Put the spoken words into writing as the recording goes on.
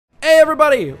Hey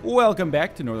everybody! Welcome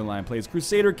back to Northernlion Plays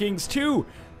Crusader Kings 2,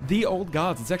 The Old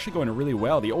Gods. It's actually going really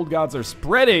well. The Old Gods are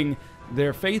spreading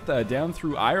their faith down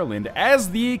through Ireland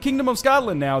as the Kingdom of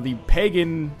Scotland now, the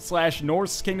Pagan /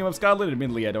 Norse Kingdom of Scotland.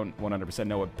 Admittedly, I don't 100%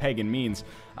 know what Pagan means.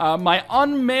 My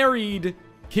unmarried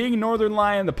King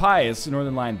Northernlion the Pious,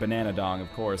 Northernlion Banana Dong,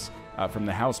 of course, from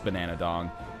the House Banana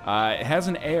Dong. Has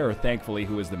an heir, thankfully,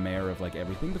 who is the mayor of, like,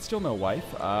 everything, but still no wife.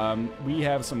 We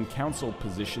have some council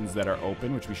positions that are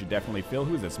open, which we should definitely fill.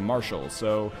 Who is this? Marshal.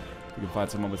 So, we can find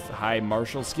someone with high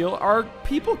martial skill. Our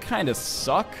people kind of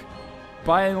suck,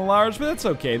 by and large, but that's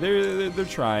okay. They're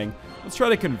trying. Let's try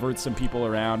to convert some people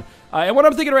around. And what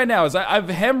I'm thinking right now is I've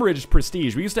hemorrhaged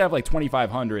prestige. We used to have like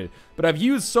 2,500, but I've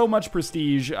used so much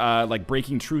prestige, like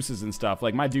breaking truces and stuff.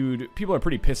 Like my dude, people are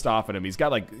pretty pissed off at him. He's got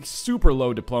like super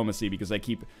low diplomacy because I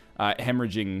keep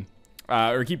hemorrhaging,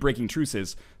 or keep breaking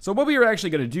truces. So what we are actually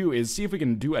going to do is see if we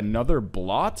can do another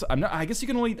blot. I guess you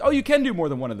can only, you can do more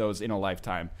than one of those in a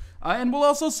lifetime. And we'll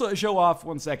also show off,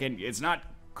 one second, it's not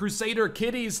Crusader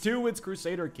Kitties 2, it's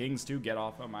Crusader Kings 2. Get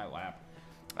off of my lap.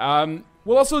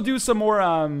 We'll also do some more,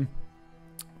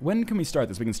 when can we start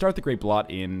this? We can start the Great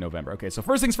Blot in November. Okay, so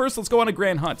first things first, let's go on a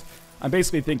grand hunt. I'm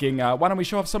basically thinking, why don't we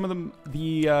show off some of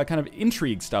the kind of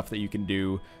intrigue stuff that you can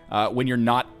do when you're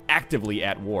not actively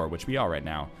at war, which we are right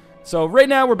now. So right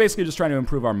now, we're basically just trying to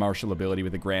improve our martial ability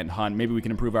with a grand hunt. Maybe we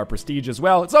can improve our prestige as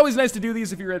well. It's always nice to do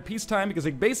these if you're at peacetime because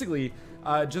it basically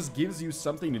just gives you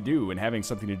something to do, and having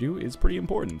something to do is pretty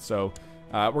important. So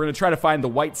we're going to try to find the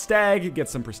White Stag, get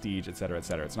some prestige, etc.,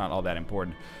 etc. It's not all that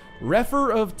important.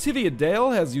 Refer of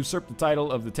Tiviadale has usurped the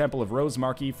title of the Temple of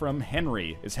Rosemarkie from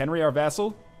Henry. Is Henry our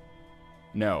vassal?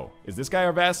 No. Is this guy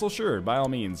our vassal? Sure, by all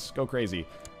means. Go crazy.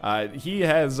 He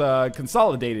has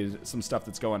consolidated some stuff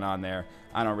that's going on there.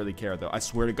 I don't really care, though. I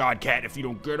swear to God, Cat, if you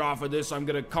don't get off of this, I'm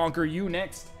going to conquer you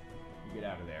next. Get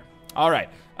out of there. All right,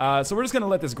 so we're just going to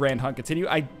let this grand hunt continue.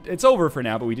 It's over for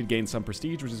now, but we did gain some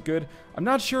prestige, which is good. I'm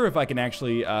not sure if I can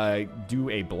actually do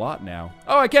a blot now.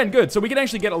 Oh, I can. Good. So we can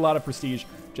actually get a lot of prestige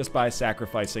just by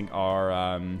sacrificing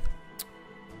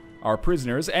our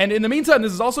prisoners. And in the meantime,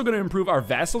 this is also going to improve our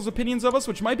vassals' opinions of us,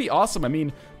 which might be awesome. I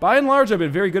mean, by and large, I've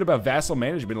been very good about vassal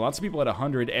management. Lots of people at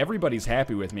 100. Everybody's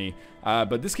happy with me.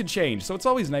 But this could change. So it's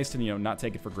always nice to, not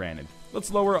take it for granted. Let's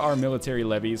lower our military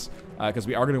levies because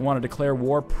we are going to want to declare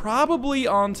war probably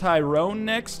on Tyrone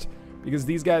next because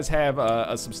these guys have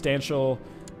a substantial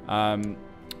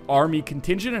army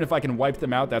contingent. And if I can wipe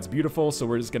them out, that's beautiful. So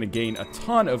we're just going to gain a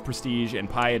ton of prestige and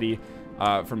piety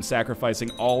from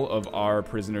sacrificing all of our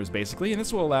prisoners, basically. And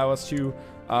this will allow us to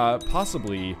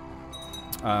possibly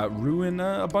ruin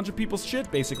a bunch of people's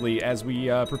shit, basically, as we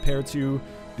prepare to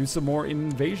do some more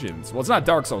invasions. Well, it's not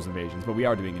Dark Souls invasions, but we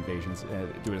are doing invasions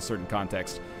due to a certain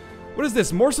context. What is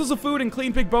this? Morsels of food and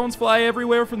clean pig bones fly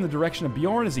everywhere from the direction of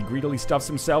Bjorn as he greedily stuffs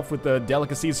himself with the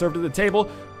delicacies served at the table.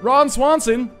 Ron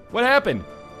Swanson, what happened?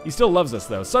 He still loves us,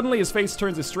 though. Suddenly, his face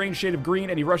turns a strange shade of green,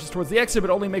 and he rushes towards the exit, but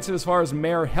only makes it as far as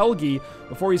Mayor Helgi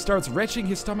before he starts retching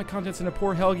his stomach contents into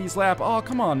poor Helgi's lap. Oh,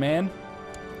 come on, man.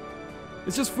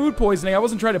 It's just food poisoning. I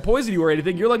wasn't trying to poison you or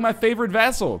anything. You're like my favorite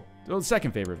vassal. Well,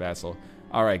 second favorite vassal.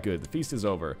 All right, good. The feast is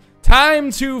over.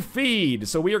 Time to feed.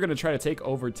 So we are going to try to take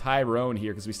over Tyrone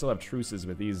here because we still have truces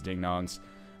with these ding-dongs.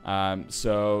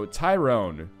 So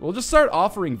Tyrone. We'll just start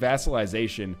offering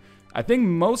vassalization. I think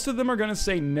most of them are going to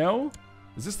say no.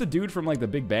 Is this the dude from, like, the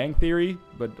Big Bang Theory,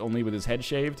 but only with his head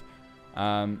shaved?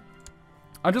 I'm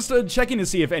just checking to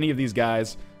see if any of these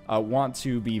guys want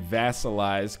to be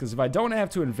vassalized, because if I don't have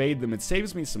to invade them, it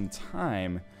saves me some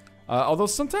time. Although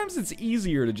sometimes it's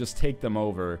easier to just take them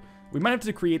over. We might have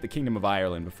to create the Kingdom of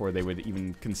Ireland before they would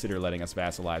even consider letting us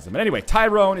vassalize them. But anyway,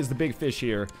 Tyrone is the big fish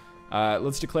here.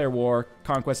 Let's declare war.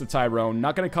 Conquest of Tyrone.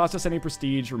 Not going to cost us any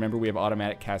prestige. Remember, we have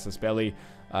automatic casus belli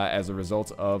as a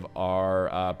result of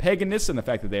our paganness and the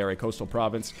fact that they are a coastal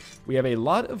province. We have a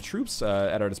lot of troops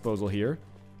at our disposal here.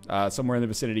 Somewhere in the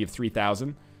vicinity of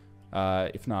 3,000,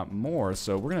 if not more.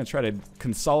 So we're going to try to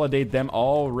consolidate them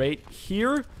all right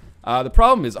here. The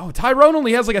problem is, Tyrone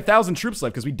only has like 1,000 troops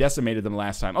left because we decimated them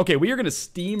last time. Okay, we are going to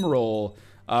steamroll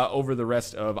over the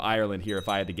rest of Ireland here, if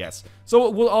I had to guess.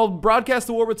 So I'll broadcast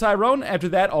the war with Tyrone. After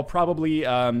that, I'll probably,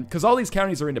 because all these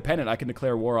counties are independent, I can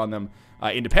declare war on them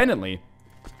independently.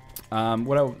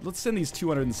 Let's send these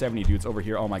 270 dudes over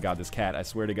here. Oh my God, this cat, I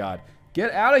swear to God.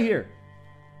 Get out of here.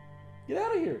 Get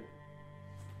out of here.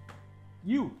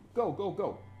 You, go, go,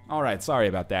 go. All right, sorry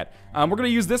about that. We're going to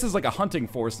use this as like a hunting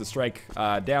force to strike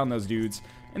down those dudes.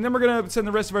 And then we're going to send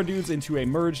the rest of our dudes into a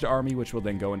merged army, which will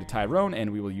then go into Tyrone,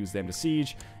 and we will use them to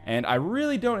siege. And I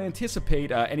really don't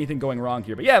anticipate anything going wrong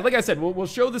here. But yeah, like I said, we'll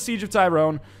show the siege of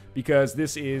Tyrone, because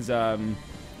this is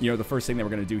you know, the first thing that we're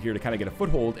going to do here to kind of get a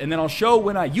foothold. And then I'll show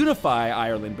when I unify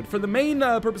Ireland. But for the main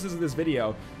purposes of this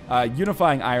video,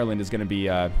 unifying Ireland is going to be...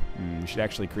 we should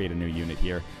actually create a new unit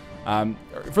here.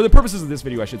 For the purposes of this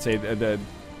video, I should say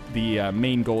the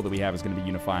main goal that we have is going to be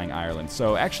unifying Ireland.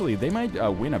 So actually, they might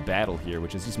win a battle here,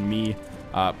 which is just me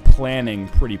planning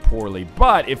pretty poorly.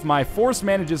 But if my force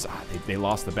manages... they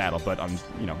lost the battle, but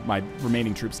you know, my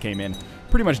remaining troops came in,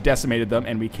 pretty much decimated them,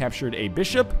 and we captured a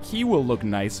bishop. He will look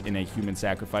nice in a human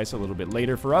sacrifice a little bit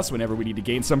later for us whenever we need to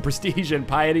gain some prestige and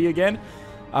piety again.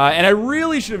 And I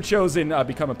really should have chosen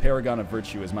become a paragon of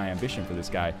virtue as my ambition for this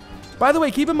guy. By the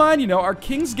way, keep in mind, you know, our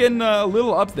king's getting a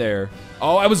little up there.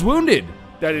 Oh, I was wounded.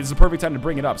 That is the perfect time to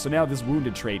bring it up. So now this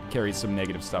wounded trait carries some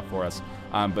negative stuff for us.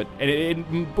 But it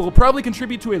will probably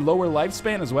contribute to a lower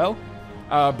lifespan as well.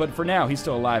 But for now, he's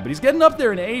still alive. But he's getting up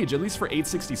there in age, at least for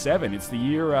 867. It's the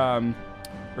year,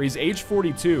 or he's age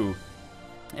 42.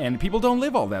 And people don't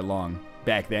live all that long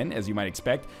back then, as you might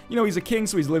expect. You know, he's a king,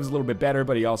 so he lives a little bit better.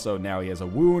 But he also, now he has a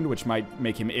wound, which might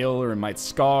make him ill or it might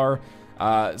scar.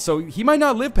 So he might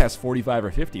not live past 45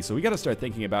 or 50. So we got to start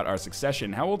thinking about our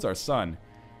succession. How old's our son?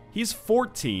 He's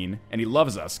 14, and he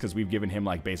loves us because we've given him,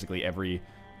 like, basically every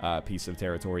piece of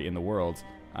territory in the world,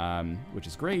 which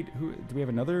is great. Do we have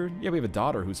another? Yeah, we have a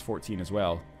daughter who's 14 as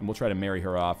well, and we'll try to marry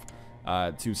her off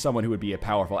to someone who would be a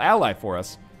powerful ally for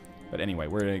us. But anyway,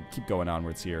 we're going to keep going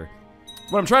onwards here.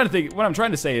 What I'm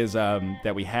trying to say is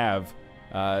that we have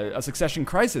a succession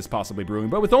crisis possibly brewing,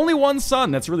 but with only one son,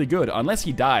 that's really good, unless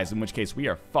he dies, in which case we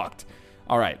are fucked.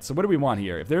 Alright, so what do we want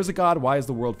here? If there's a God, why is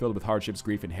the world filled with hardships,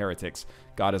 grief, and heretics?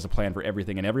 God has a plan for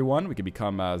everything and everyone. We can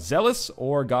become zealous,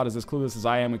 or God is as clueless as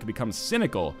I am. We can become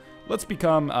cynical. Let's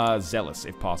become zealous,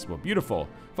 if possible. Beautiful.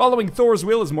 Following Thor's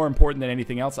will is more important than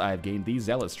anything else. I have gained the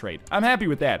zealous trait. I'm happy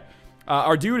with that.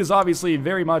 Our dude is obviously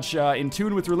very much in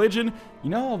tune with religion. You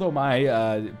know, although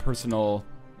my personal...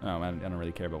 Oh, I don't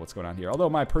really care about what's going on here. Although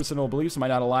my personal beliefs might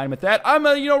not align with that, I'm,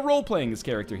 you know, role-playing this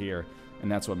character here.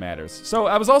 And that's what matters. So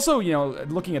I was also, you know,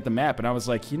 looking at the map, and I was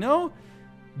like, you know,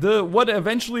 what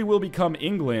eventually will become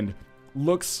England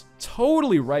looks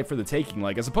totally ripe for the taking.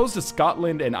 Like, as opposed to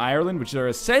Scotland and Ireland, which are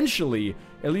essentially,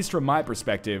 at least from my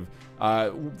perspective,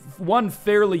 one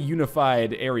fairly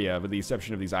unified area, with the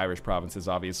exception of these Irish provinces,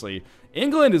 obviously.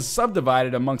 England is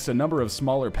subdivided amongst a number of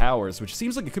smaller powers, which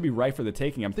seems like it could be ripe for the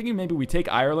taking. I'm thinking maybe we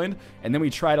take Ireland, and then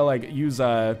we try to, like, use,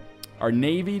 our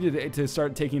navy to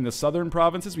start taking the southern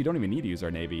provinces. We don't even need to use our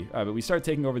navy, but we start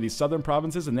taking over these southern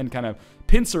provinces and then kind of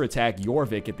pincer attack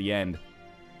Jorvik at the end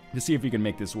to see if we can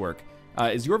make this work.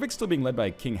 Is Jorvik still being led by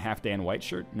King Halfdan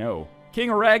Whiteshirt? No.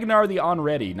 King Ragnar the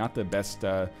Unready, not the best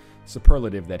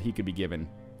superlative that he could be given.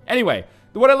 Anyway,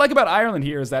 what I like about Ireland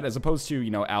here is that as opposed to,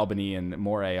 you know, Albany and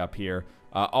Moray up here,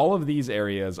 all of these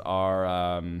areas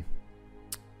are...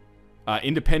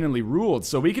 independently ruled,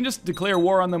 so we can just declare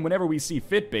war on them whenever we see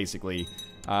fit, basically.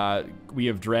 We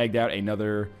have dragged out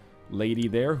another lady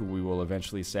there who we will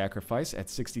eventually sacrifice at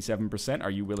 67%. Are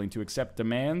you willing to accept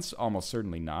demands? Almost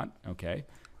certainly not. Okay,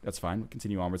 that's fine. We'll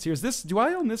continue onwards. Here's this. Do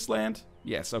I own this land?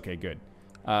 Yes, okay, good.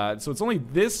 So it's only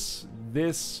this,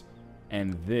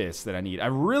 and this that I need. I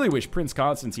really wish Prince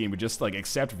Constantine would just, like,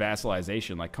 accept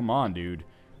vassalization. Like, come on, dude.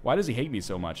 Why does he hate me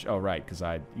so much? Oh, right, because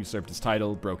I usurped his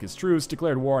title, broke his truce,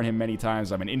 declared war on him many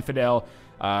times. I'm an infidel.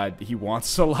 He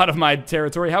wants a lot of my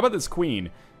territory. How about this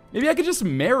queen? Maybe I could just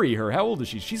marry her. How old is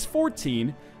she? She's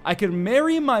 14. I could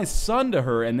marry my son to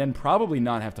her and then probably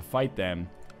not have to fight them.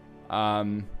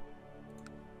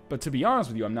 But to be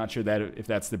honest with you, I'm not sure that if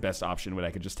that's the best option, but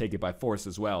I could just take it by force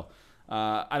as well.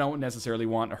 I don't necessarily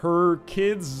want her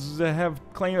kids to have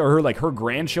claims, or her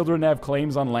grandchildren to have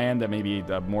claims on land that maybe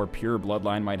the more pure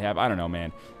bloodline might have. I don't know,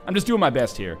 man. I'm just doing my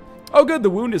best here. Oh, good, the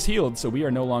wound is healed, so we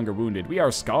are no longer wounded. We are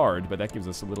scarred, but that gives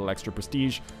us a little extra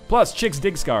prestige. Plus, chicks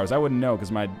dig scars. I wouldn't know,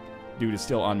 because my dude is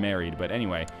still unmarried. But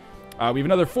anyway, we have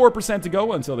another 4% to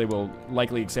go until they will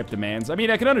likely accept demands. I mean,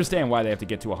 I can understand why they have to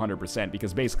get to 100%,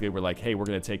 because basically we're like, hey, we're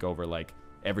going to take over, like,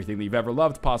 everything that you've ever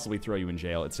loved, possibly throw you in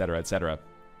jail, etc., etc.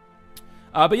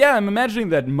 But yeah, I'm imagining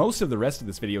that most of the rest of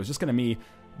this video is just going to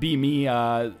be me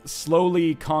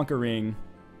slowly conquering...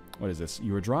 What is this?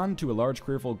 You were drawn to a large,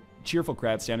 cheerful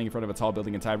crowd standing in front of a tall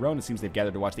building in Tyrone. It seems they've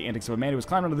gathered to watch the antics of a man who has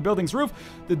climbed onto the building's roof.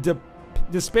 The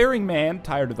despairing man,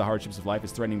 tired of the hardships of life,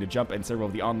 is threatening to jump, and several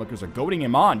of the onlookers are goading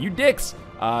him on. You dicks!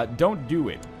 Don't do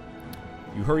it.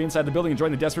 You hurry inside the building and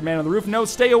join the desperate man on the roof. No,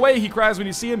 stay away, he cries when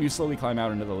you see him. You slowly climb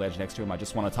out into the ledge next to him. I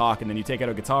just want to talk, and then you take out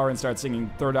a guitar and start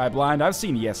singing Third Eye Blind. I've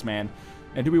seen Yes Man.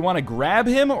 And do we want to grab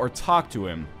him or talk to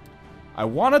him? I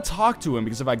want to talk to him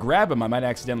because if I grab him, I might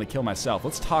accidentally kill myself.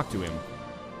 Let's talk to him.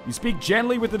 You speak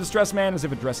gently with the distressed man as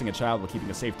if addressing a child while keeping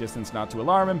a safe distance not to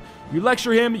alarm him. You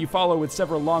lecture him. You follow with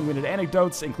several long-winded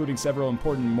anecdotes, including several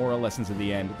important moral lessons at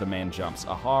the end. The man jumps.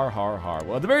 A har, har, har.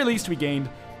 Well, at the very least, we gained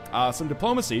some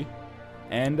diplomacy,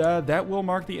 and that will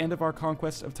mark the end of our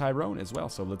conquest of Tyrone as well.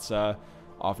 So let's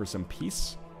offer some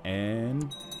peace,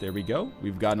 and there we go.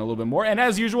 We've gotten a little bit more, and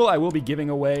as usual, I will be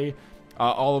giving away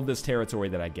all of this territory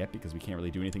that I get because we can't really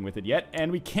do anything with it yet,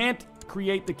 and we can't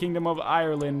create the Kingdom of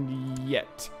Ireland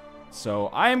yet. So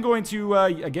I am going to,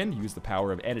 again, use the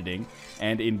power of editing,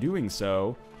 and in doing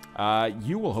so,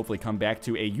 you will hopefully come back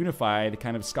to a unified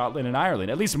kind of Scotland and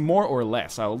Ireland, at least more or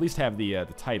less. I'll at least have the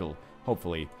title,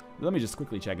 hopefully. Let me just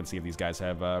quickly check and see if these guys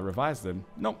have revised them.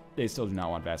 Nope, they still do not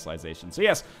want vassalization. So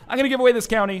yes, I'm going to give away this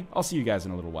county. I'll see you guys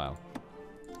in a little while.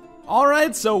 All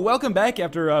right, so welcome back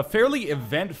after a fairly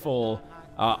eventful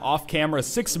off-camera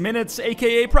 6 minutes,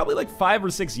 aka probably like 5 or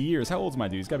 6 years. How old's my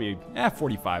dude? He's got to be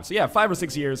 45. So yeah, 5 or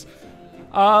 6 years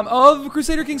of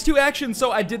Crusader Kings 2 action.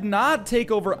 So I did not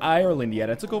take over Ireland yet.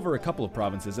 I took over a couple of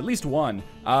provinces, at least one.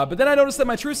 But then I noticed that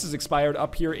my truce has expired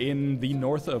up here in the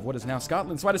north of what is now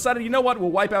Scotland. So I decided, you know what?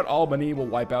 We'll wipe out Albany, we'll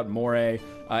wipe out Moray,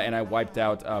 and I wiped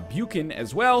out Buchan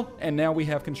as well. And now we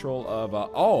have control of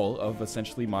all of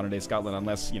essentially modern-day Scotland,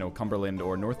 unless, you know, Cumberland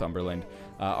or Northumberland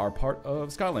are part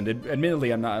of Scotland.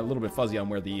 Admittedly, I'm not a little bit fuzzy on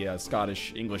where the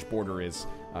Scottish-English border is,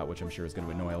 which I'm sure is going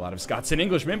to annoy a lot of Scots and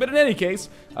Englishmen. But in any case,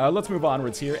 let's move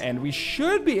onwards here, and we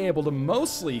should be able to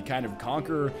mostly kind of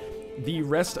conquer the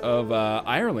rest of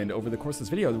Ireland over the course of this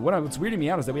video. What's weirding me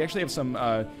out is that we actually have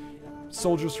some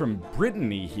soldiers from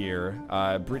Brittany here.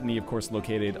 Brittany, of course,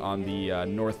 located on the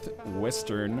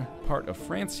northwestern part of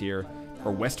France here.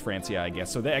 Or West Francia, I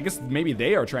guess. So I guess maybe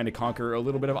they are trying to conquer a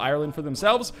little bit of Ireland for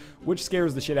themselves, which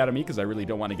scares the shit out of me because I really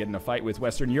don't want to get in a fight with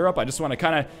Western Europe. I just want to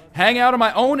kind of hang out in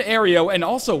my own area. And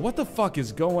also, what the fuck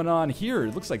is going on here?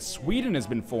 It looks like Sweden has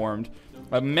been formed.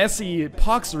 A messy,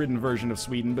 pox-ridden version of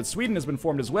Sweden, but Sweden has been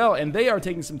formed as well, and they are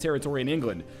taking some territory in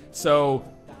England. So,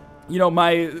 you know,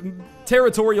 my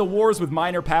territorial wars with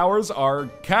minor powers are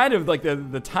kind of like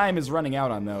the time is running out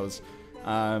on those.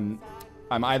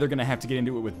 I'm either going to have to get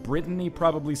into it with Brittany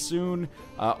probably soon,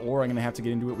 or I'm going to have to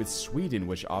get into it with Sweden,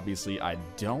 which obviously I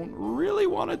don't really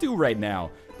want to do right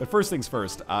now. But first things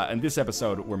first, in this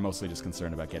episode, we're mostly just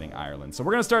concerned about getting Ireland. So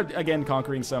we're going to start, again,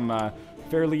 conquering some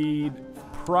fairly,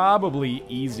 probably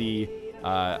easy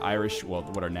Irish, well,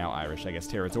 what are now Irish, I guess,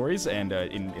 territories, and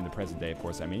in the present day, of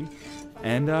course, I mean.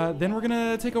 And then we're going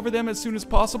to take over them as soon as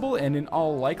possible, and in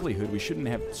all likelihood, we shouldn't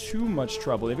have too much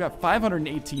trouble. They've got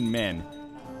 518 men.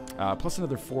 Plus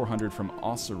another 400 from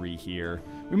Ossory here.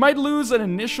 We might lose an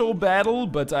initial battle,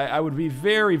 but I would be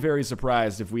very, very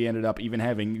surprised if we ended up even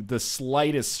having the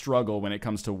slightest struggle when it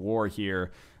comes to war here.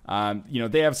 You know,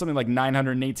 they have something like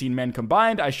 918 men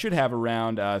combined. I should have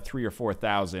around 3,000 or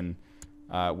 4,000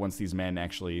 once these men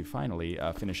actually finally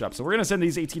finish up. So we're going to send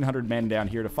these 1,800 men down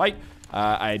here to fight.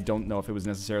 I don't know if it was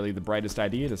necessarily the brightest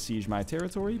idea to siege my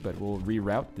territory, but we'll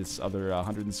reroute this other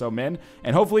 100 and so men.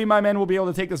 And hopefully my men will be able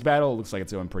to take this battle. It looks like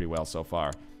it's going pretty well so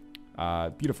far.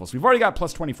 Beautiful. So we've already got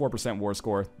plus 24% war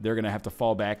score. They're going to have to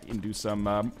fall back into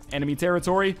some enemy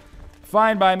territory.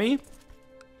 Fine by me.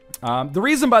 The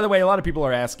reason, by the way, a lot of people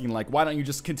are asking, like, why don't you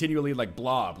just continually, like,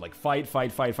 blob, like, fight,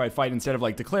 instead of,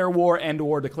 like, declare war, end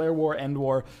war, declare war, end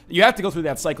war. You have to go through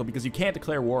that cycle because you can't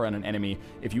declare war on an enemy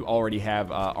if you already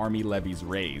have army levies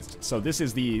raised. So this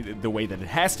is the way that it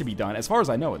has to be done, as far as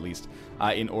I know, at least,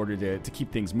 in order to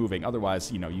keep things moving.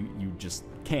 Otherwise, you know, you just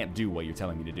can't do what you're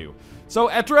telling me to do.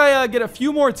 So after I get a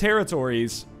few more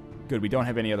territories... Good, we don't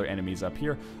have any other enemies up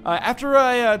here. After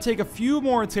I take a few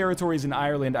more territories in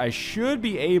Ireland, I should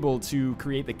be able to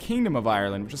create the Kingdom of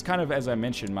Ireland, which is kind of, as I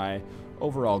mentioned, my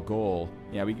overall goal.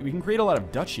 Yeah, we can create a lot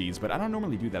of duchies, but I don't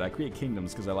normally do that. I create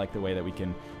kingdoms because I like the way that we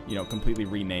can, you know, completely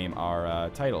rename our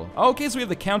title. Okay, so we have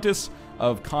the Countess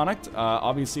of Connacht.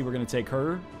 Obviously, we're going to take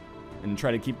her and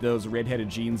try to keep those red-headed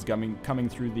genes coming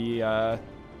through the...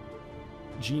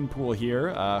 gene pool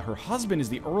here. Her husband is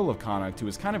the Earl of Connacht, who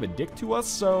is kind of a dick to us,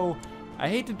 so I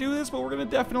hate to do this, but we're going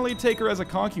to definitely take her as a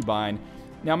concubine.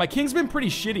 Now, my king's been pretty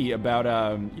shitty about,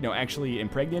 you know, actually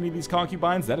impregnating these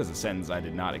concubines. That is a sentence I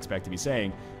did not expect to be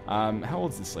saying. How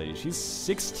old is this lady? She's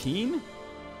 16?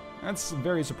 That's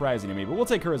very surprising to me, but we'll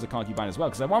take her as a concubine as well,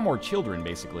 because I want more children,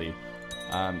 basically.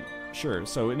 Sure,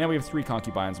 so now we have 3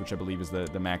 concubines, which I believe is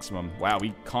the maximum. Wow,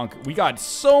 we got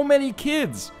so many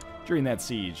kids during that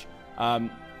siege.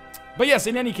 But yes,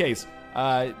 in any case,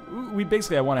 I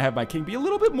want to have my king be a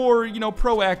little bit more, you know,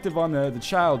 proactive on the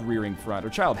child rearing front, or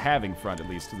child having front at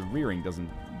least. The rearing doesn't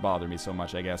bother me so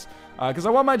much, I guess, because I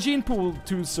want my gene pool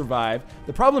to survive.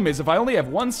 The problem is, if I only have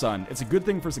one son, it's a good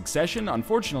thing for succession.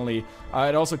 Unfortunately,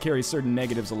 it also carries certain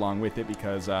negatives along with it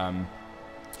because,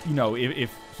 you know,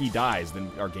 if he dies,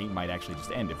 then our game might actually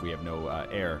just end if we have no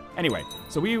heir. Anyway,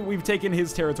 so we've taken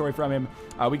his territory from him.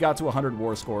 We got to 100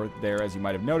 war score there, as you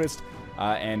might have noticed,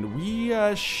 and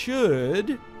we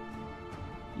should...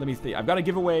 Let me think. I've got to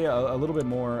give away a little bit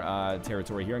more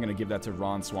territory here. I'm going to give that to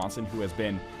Ron Swanson, who has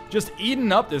been just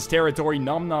eating up this territory,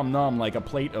 nom nom nom, like a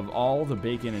plate of all the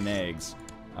bacon and eggs.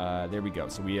 There we go.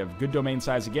 So we have good domain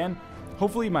size again.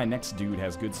 Hopefully my next dude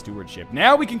has good stewardship.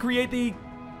 Now we can create the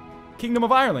Kingdom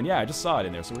of Ireland. Yeah, I just saw it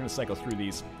in there, so we're going to cycle through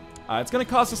these. It's going to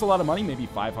cost us a lot of money, maybe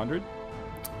 500.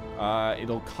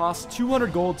 It'll cost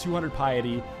 200 gold, 200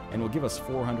 piety, and will give us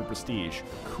 400 prestige.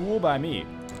 Cool by me.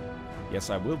 Yes,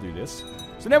 I will do this.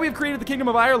 So now we've created the Kingdom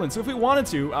of Ireland. So if we wanted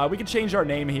to, we could change our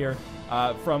name here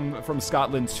from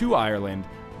Scotland to Ireland.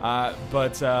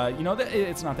 But you know,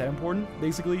 it's not that important,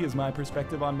 basically, is my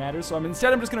perspective on matters. So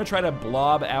instead, I'm just going to try to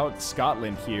blob out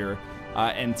Scotland here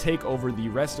and take over the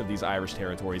rest of these Irish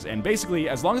territories. And basically,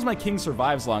 as long as my king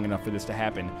survives long enough for this to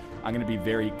happen, I'm going to be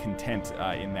very content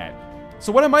in that.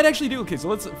 So what I might actually do, okay,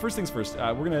 so first things first,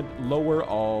 we're going to lower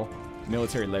all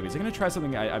military levies. I'm going to try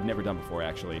something I've never done before,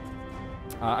 actually.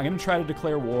 I'm going to try to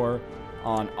declare war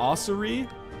on Ossory,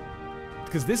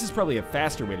 because this is probably a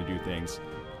faster way to do things.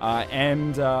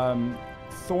 And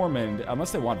Thormund,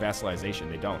 unless they want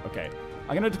vassalization, they don't. Okay.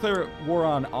 I'm going to declare war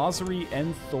on Ossory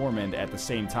and Thormund at the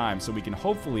same time, so we can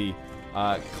hopefully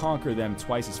conquer them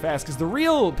twice as fast. Because the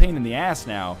real pain in the ass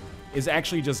now is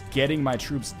actually just getting my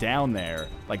troops down there.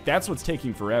 Like, that's what's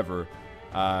taking forever.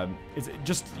 It's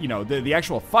just, you know, the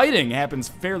actual fighting happens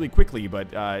fairly quickly, but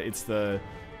it's the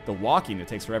walking that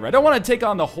takes forever. I don't want to take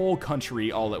on the whole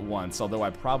country all at once, although I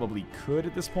probably could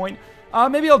at this point.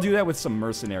 Maybe I'll do that with some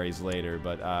mercenaries later,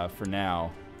 but for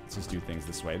now, let's just do things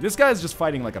this way. This guy's just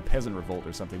fighting like a peasant revolt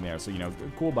or something there, so, you know,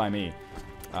 cool by me.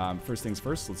 First things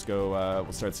first, let's go,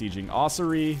 we'll start sieging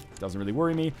Ossory. Doesn't really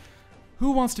worry me.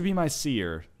 Who wants to be my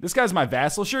seer? This guy's my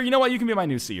vassal. Sure, you know what? You can be my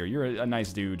new seer. You're a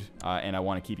nice dude, and I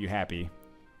want to keep you happy.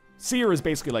 Seer is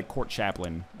basically like court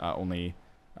chaplain, only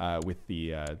with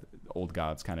the old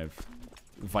gods kind of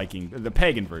Viking, the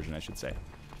pagan version, I should say.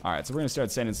 All right, so we're going to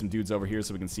start sending some dudes over here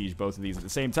so we can siege both of these at the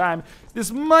same time. This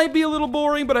might be a little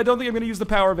boring, but I don't think I'm going to use the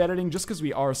power of editing just because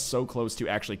we are so close to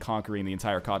actually conquering the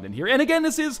entire continent here. And again,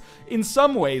 this is, in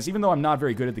some ways, even though I'm not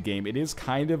very good at the game, it is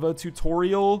kind of a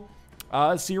tutorial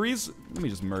series. Let me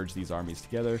just merge these armies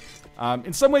together.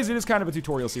 In some ways, it is kind of a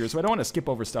tutorial series, so I don't want to skip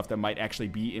over stuff that might actually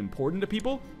be important to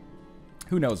people.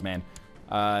 Who knows, man?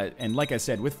 And like I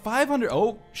said, with 500...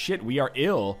 Oh, shit, we are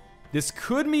ill. This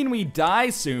could mean we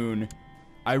die soon.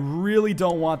 I really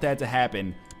don't want that to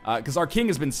happen, because our king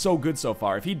has been so good so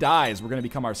far. If he dies, we're going to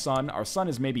become our son. Our son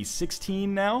is maybe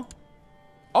 16 now.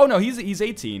 Oh, no, he's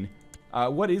 18.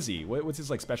 What is he? What's his,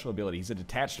 like, special ability? He's a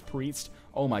detached priest.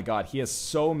 Oh, my God. He has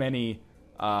so many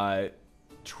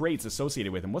traits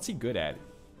associated with him. What's he good at?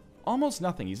 Almost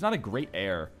nothing. He's not a great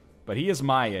heir, but he is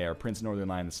my heir, Prince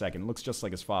Northernlion II. Looks just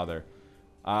like his father.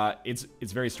 It's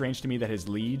very strange to me that his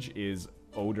liege is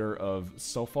Odor of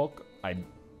Suffolk. I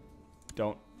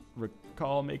don't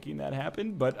recall making that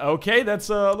happen, but okay, that's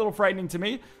a little frightening to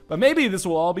me. But maybe this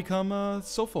will all become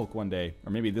Suffolk one day,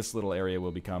 or maybe this little area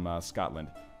will become Scotland.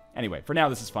 Anyway, for now,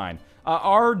 this is fine.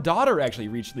 Our daughter actually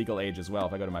reached legal age as well,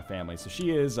 if I go to my family. So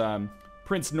she is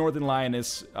Prince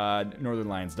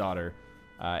Northernlion's daughter.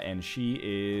 And she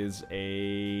is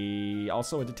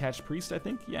also a detached priest, I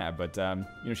think. Yeah, but, you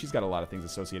know, she's got a lot of things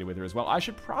associated with her as well. I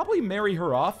should probably marry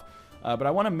her off, but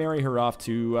I want to marry her off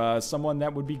to someone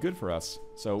that would be good for us.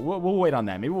 So we'll wait on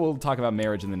that. Maybe we'll talk about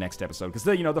marriage in the next episode, because,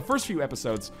 you know, the first few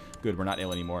episodes... Good, we're not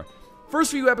ill anymore.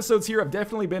 First few episodes here have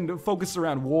definitely been focused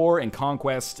around war and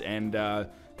conquest and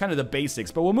kind of the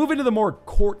basics, but we'll move into the more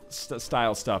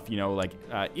court-style stuff, you know, like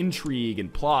intrigue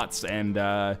and plots and...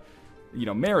 you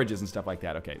know, marriages and stuff like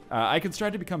that. Okay. I can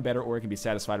strive to become better, or I can be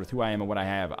satisfied with who I am and what I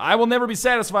have. I will never be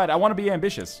satisfied. I want to be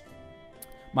ambitious.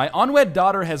 My unwed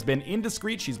daughter has been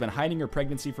indiscreet. She's been hiding her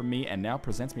pregnancy from me and now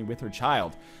presents me with her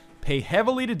child. Pay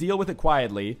heavily to deal with it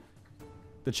quietly.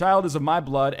 The child is of my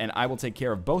blood, and I will take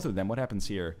care of both of them. What happens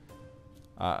here?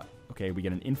 Okay, we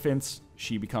get an infant.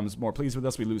 She becomes more pleased with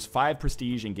us. We lose 5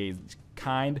 prestige, engage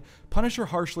kind. Punish her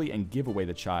harshly and give away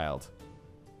the child.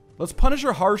 Let's punish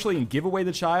her harshly and give away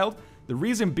the child. The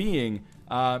reason being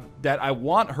that I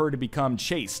want her to become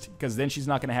chaste, because then she's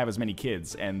not going to have as many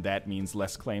kids, and that means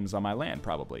less claims on my land,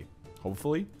 probably.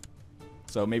 Hopefully.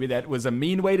 So maybe that was a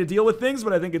mean way to deal with things,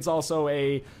 but I think it's also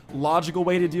a logical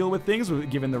way to deal with things,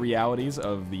 given the realities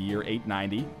of the year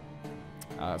 890.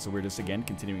 So we're just, again,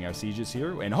 continuing our sieges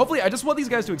here. And hopefully, I just want these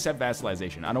guys to accept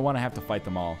vassalization. I don't want to have to fight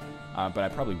them all, but I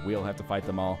probably will have to fight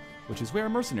them all, which is where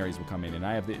mercenaries will come in. And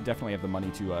I definitely have the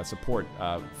money to support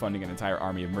funding an entire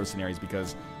army of mercenaries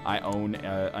because I own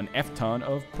an F-ton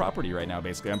of property right now,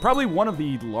 basically. I'm probably one of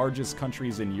the largest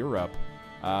countries in Europe.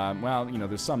 Well, you know,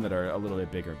 there's some that are a little bit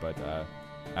bigger, but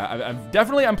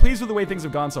I'm pleased with the way things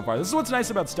have gone so far. This is what's nice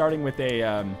about starting with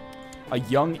a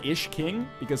young-ish king,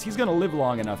 because he's going to live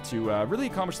long enough to really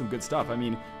accomplish some good stuff. I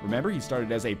mean, remember, he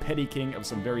started as a petty king of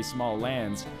some very small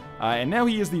lands, and now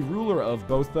he is the ruler of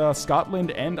both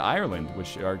Scotland and Ireland,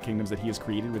 which are kingdoms that he has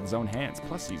created with his own hands.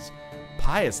 Plus, he's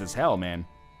pious as hell, man.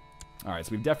 All right,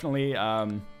 so we've definitely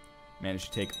managed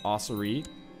to take Ossory,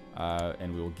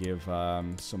 and we will give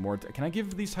some more... Can I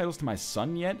give these titles to my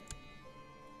son yet?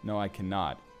 No, I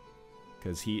cannot,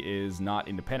 because he is not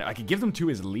independent. I could give them to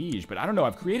his liege, but I don't know.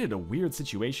 I've created a weird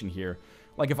situation here.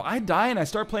 Like, if I die and I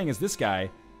start playing as this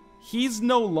guy, he's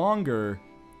no longer...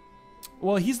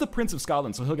 Well, he's the Prince of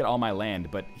Scotland, so he'll get all my land,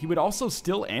 but he would also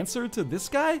still answer to this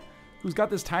guy, who's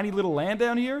got this tiny little land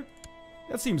down here?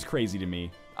 That seems crazy to me.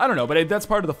 I don't know, but that's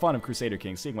part of the fun of Crusader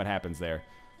Kings, seeing what happens there.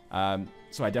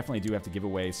 So I definitely do have to give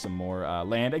away some more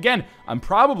land. Again, I'm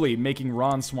probably making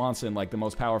Ron Swanson like the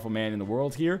most powerful man in the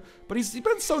world here, but he's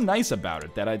been so nice about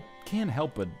it that I can't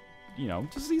help but, you know,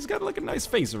 just he's got like a nice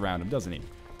face around him, doesn't he?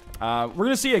 We're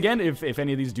gonna see again if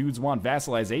any of these dudes want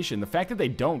vassalization. The fact that they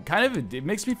don't it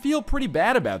makes me feel pretty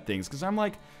bad about things, because I'm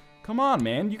like, come on,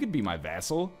 man, you could be my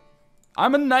vassal.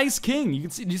 I'm a nice king. You can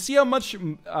see. Do you see how much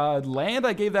land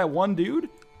I gave that one dude?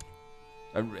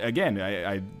 Again,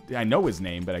 I know his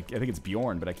name, but I think it's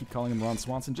Bjorn, but I keep calling him Ron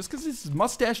Swanson just because his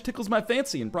mustache tickles my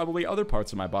fancy and probably other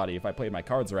parts of my body if I played my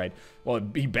cards right. Well,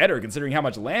 it'd be better considering how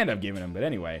much land I've given him, but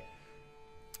anyway.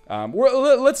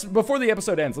 Before the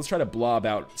episode ends, let's try to blob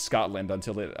out Scotland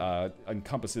until it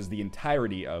encompasses the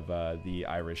entirety of the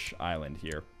Irish island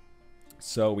here.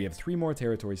 So we have 3 more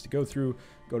territories to go through.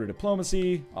 Go to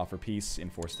diplomacy, offer peace,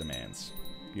 enforce demands.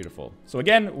 Beautiful. So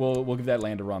again, we'll give that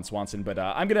land to Ron Swanson, but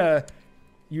I'm gonna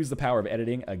use the power of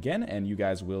editing again, and you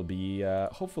guys will be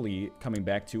hopefully coming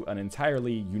back to an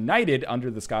entirely united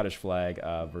under the Scottish flag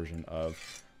version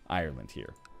of Ireland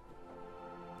here.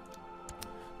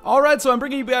 Alright, so I'm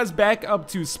bringing you guys back up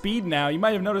to speed now. You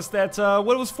might have noticed that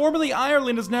what was formerly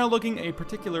Ireland is now looking a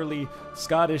particularly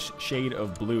Scottish shade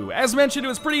of blue. As mentioned, it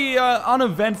was pretty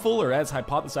uneventful, or as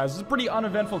hypothesized, it was a pretty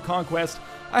uneventful conquest.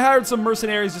 I hired some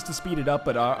mercenaries just to speed it up,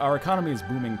 but our economy is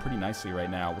booming pretty nicely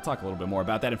right now. We'll talk a little bit more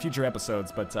about that in future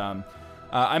episodes, but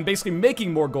I'm basically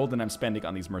making more gold than I'm spending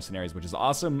on these mercenaries, which is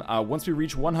awesome. Once we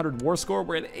reach 100 war score,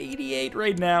 we're at 88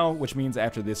 right now, which means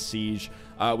after this siege,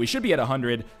 we should be at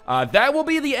 100. That will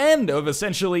be the end of,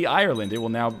 essentially, Ireland. It will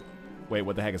now... Wait,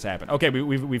 what the heck has happened? Okay,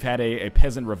 we've had a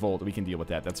peasant revolt. We can deal with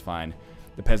that. That's fine.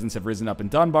 The peasants have risen up in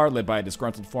Dunbar, led by a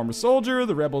disgruntled former soldier.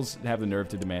 The rebels have the nerve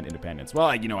to demand independence.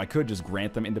 Well, you know, I could just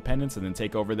grant them independence and then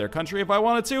take over their country if I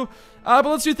wanted to. But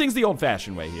let's do things the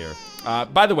old-fashioned way here.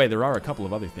 By the way, there are a couple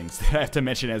of other things that I have to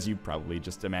mention, as you probably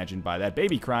just imagined by that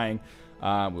baby crying.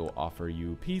 We'll offer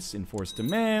you peace, enforce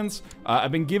demands.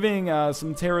 I've been giving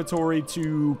some territory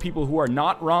to people who are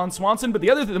not Ron Swanson, but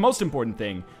the most important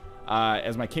thing,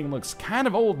 as my king looks kind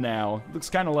of old now, looks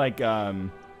kind of like...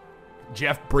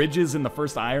 Jeff Bridges in the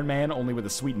first Iron Man, only with a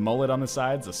sweet mullet on the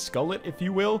sides, a skullet, if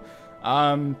you will.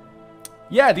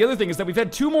 Yeah, the other thing is that we've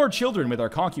had 2 more children with our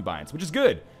concubines, which is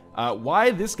good.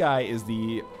 Why this guy is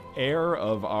the heir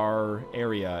of our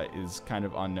area is kind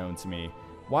of unknown to me.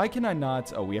 Why can I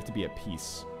not... Oh, we have to be at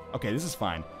peace. Okay, this is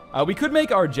fine. We could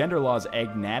make our gender laws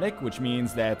agnatic, which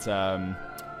means that...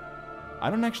 I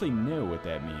don't actually know what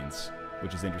that means,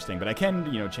 which is interesting. But I can,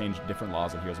 you know, change different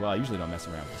laws in here as well. I usually don't mess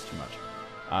around with this too much.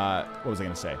 What was I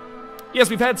going to say? Yes,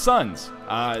 we've had sons.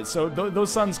 So those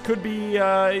sons could be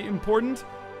important,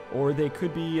 or they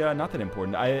could be not that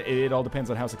important. It all depends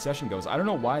on how succession goes. I don't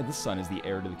know why this son is the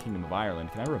heir to the Kingdom of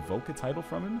Ireland. Can I revoke a title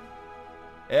from him?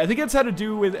 I think that's how to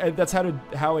do with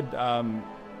how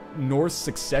Norse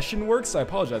succession works. I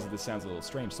apologize if this sounds a little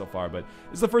strange so far, but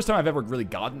this is the first time I've ever really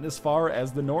gotten this far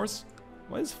as the Norse.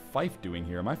 What is Fife doing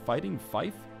here? Am I fighting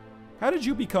Fife? How did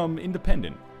you become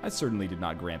independent? I certainly did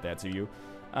not grant that to you.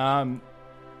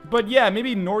 But yeah,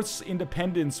 maybe Norse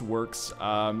independence works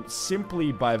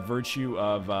simply by virtue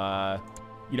of,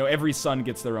 you know, every son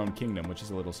gets their own kingdom, which is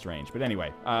a little strange. But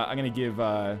anyway, I'm going to give,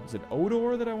 is it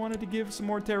Odor that I wanted to give some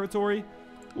more territory?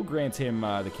 We'll grant him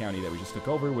the county that we just took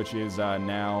over, which is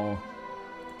now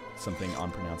something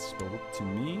unpronounceable to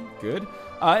me. Good.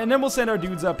 And then we'll send our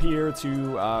dudes up here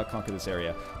to conquer this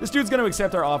area. This dude's going to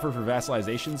accept our offer for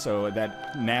vassalization, so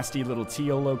that nasty little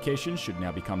teal location should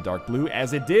now become dark blue,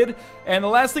 as it did. And the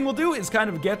last thing we'll do is kind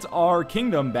of get our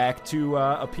kingdom back to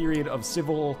a period of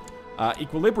civil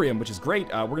equilibrium, which is great.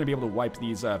 We're going to be able to wipe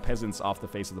these peasants off the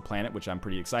face of the planet, which I'm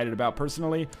pretty excited about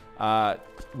personally.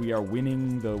 We are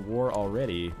winning the war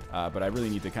already, but I really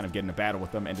need to kind of get in a battle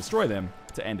with them and destroy them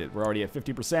to end it. We're already at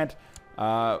 50%.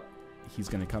 He's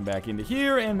going to come back into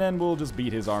here, and then we'll just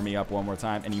beat his army up one more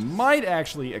time. And he might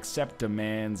actually accept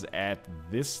demands at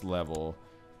this level.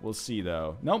 We'll see,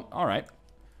 though. Nope. All right.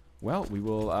 Well, we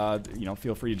will, you know,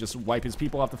 feel free to just wipe his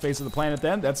people off the face of the planet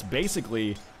then. That's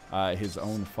basically his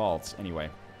own faults. Anyway,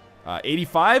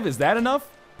 85, is that enough?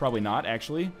 Probably not,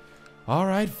 actually. All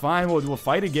right, fine. We'll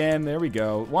fight again. There we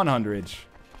go. 100.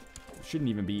 Shouldn't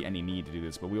even be any need to do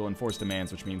this, but we will enforce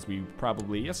demands, which means we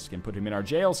probably, yes, can put him in our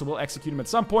jail, so we'll execute him at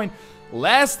some point.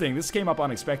 Last thing, this came up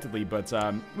unexpectedly, but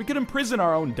we could imprison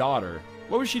our own daughter.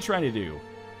 What was she trying to do?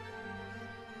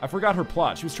 I forgot her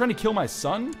plot. She was trying to kill my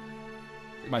son?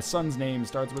 My son's name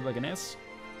starts with like an S?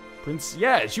 Prince,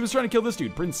 yeah, she was trying to kill this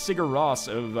dude, Prince Sigur Rós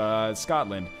of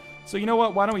Scotland. So you know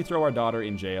what, why don't we throw our daughter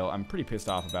in jail? I'm pretty pissed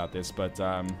off about this, but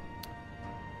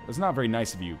it's not very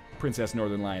nice of you, Princess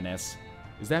Northern Lioness.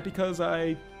 Is that because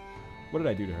what did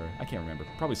I do to her? I can't remember.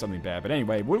 Probably something bad. But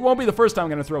anyway, it won't be the first time I'm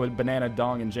going to throw a banana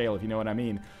dong in jail, if you know what I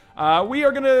mean. We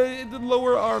are going to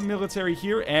lower our military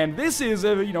here. And this is,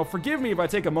 you know, forgive me if I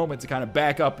take a moment to kind of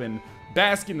back up and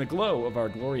bask in the glow of our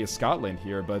glorious Scotland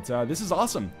here. But this is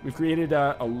awesome. We've created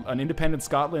an independent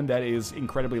Scotland that is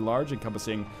incredibly large,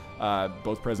 encompassing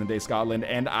both present-day Scotland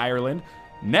and Ireland.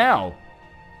 Now,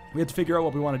 we have to figure out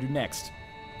what we want to do next.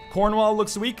 Cornwall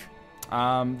looks weak.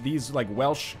 These, like,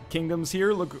 Welsh kingdoms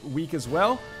here look weak as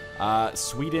well.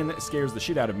 Sweden scares the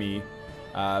shit out of me.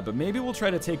 But maybe we'll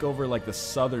try to take over, like, the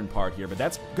southern part here. But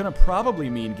that's gonna probably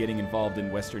mean getting involved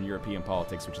in Western European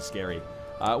politics, which is scary.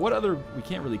 What other... We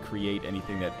can't really create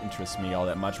anything that interests me all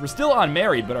that much. We're still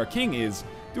unmarried, but our king is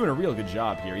doing a real good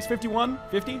job here. He's 51,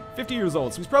 50 years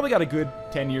old. So he's probably got a good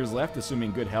 10 years left,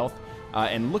 assuming good health.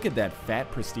 And look at that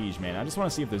fat prestige, man. I just want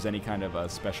to see if there's any kind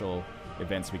of special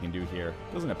events we can do here.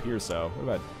 Doesn't appear so. What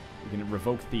about... We can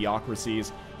revoke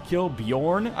theocracies. Kill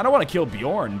Bjorn. I don't want to kill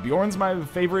Bjorn. Bjorn's my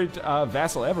favorite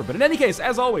vassal ever. But in any case,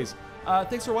 as always,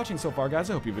 thanks for watching so far, guys.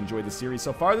 I hope you've enjoyed the series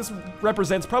so far. This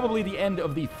represents probably the end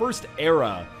of the first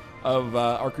era of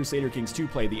our Crusader Kings 2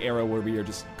 play, the era where we are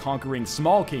just conquering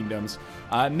small kingdoms.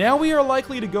 Now we are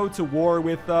likely to go to war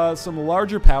with some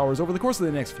larger powers over the course of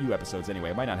the next few episodes anyway.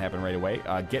 It might not happen right away.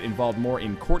 Get involved more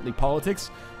in courtly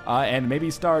politics, and maybe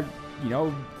start, you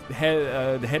know,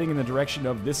 heading in the direction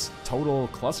of this total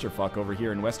clusterfuck over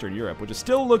here in Western Europe, which is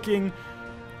still looking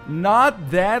not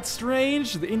that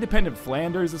strange. The independent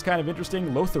Flanders is kind of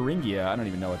interesting. Lotharingia, I don't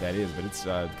even know what that is, but it's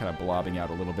kind of blobbing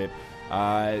out a little bit.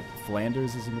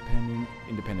 Flanders is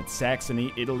independent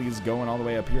Saxony. Italy's going all the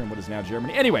way up here in what is now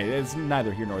Germany. Anyway, it's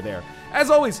neither here nor there. As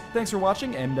always, thanks for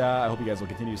watching, and I hope you guys will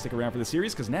continue to stick around for the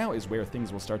series, because now is where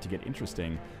things will start to get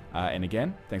interesting. And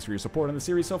again, thanks for your support on the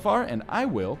series so far, and I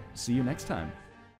will see you next time.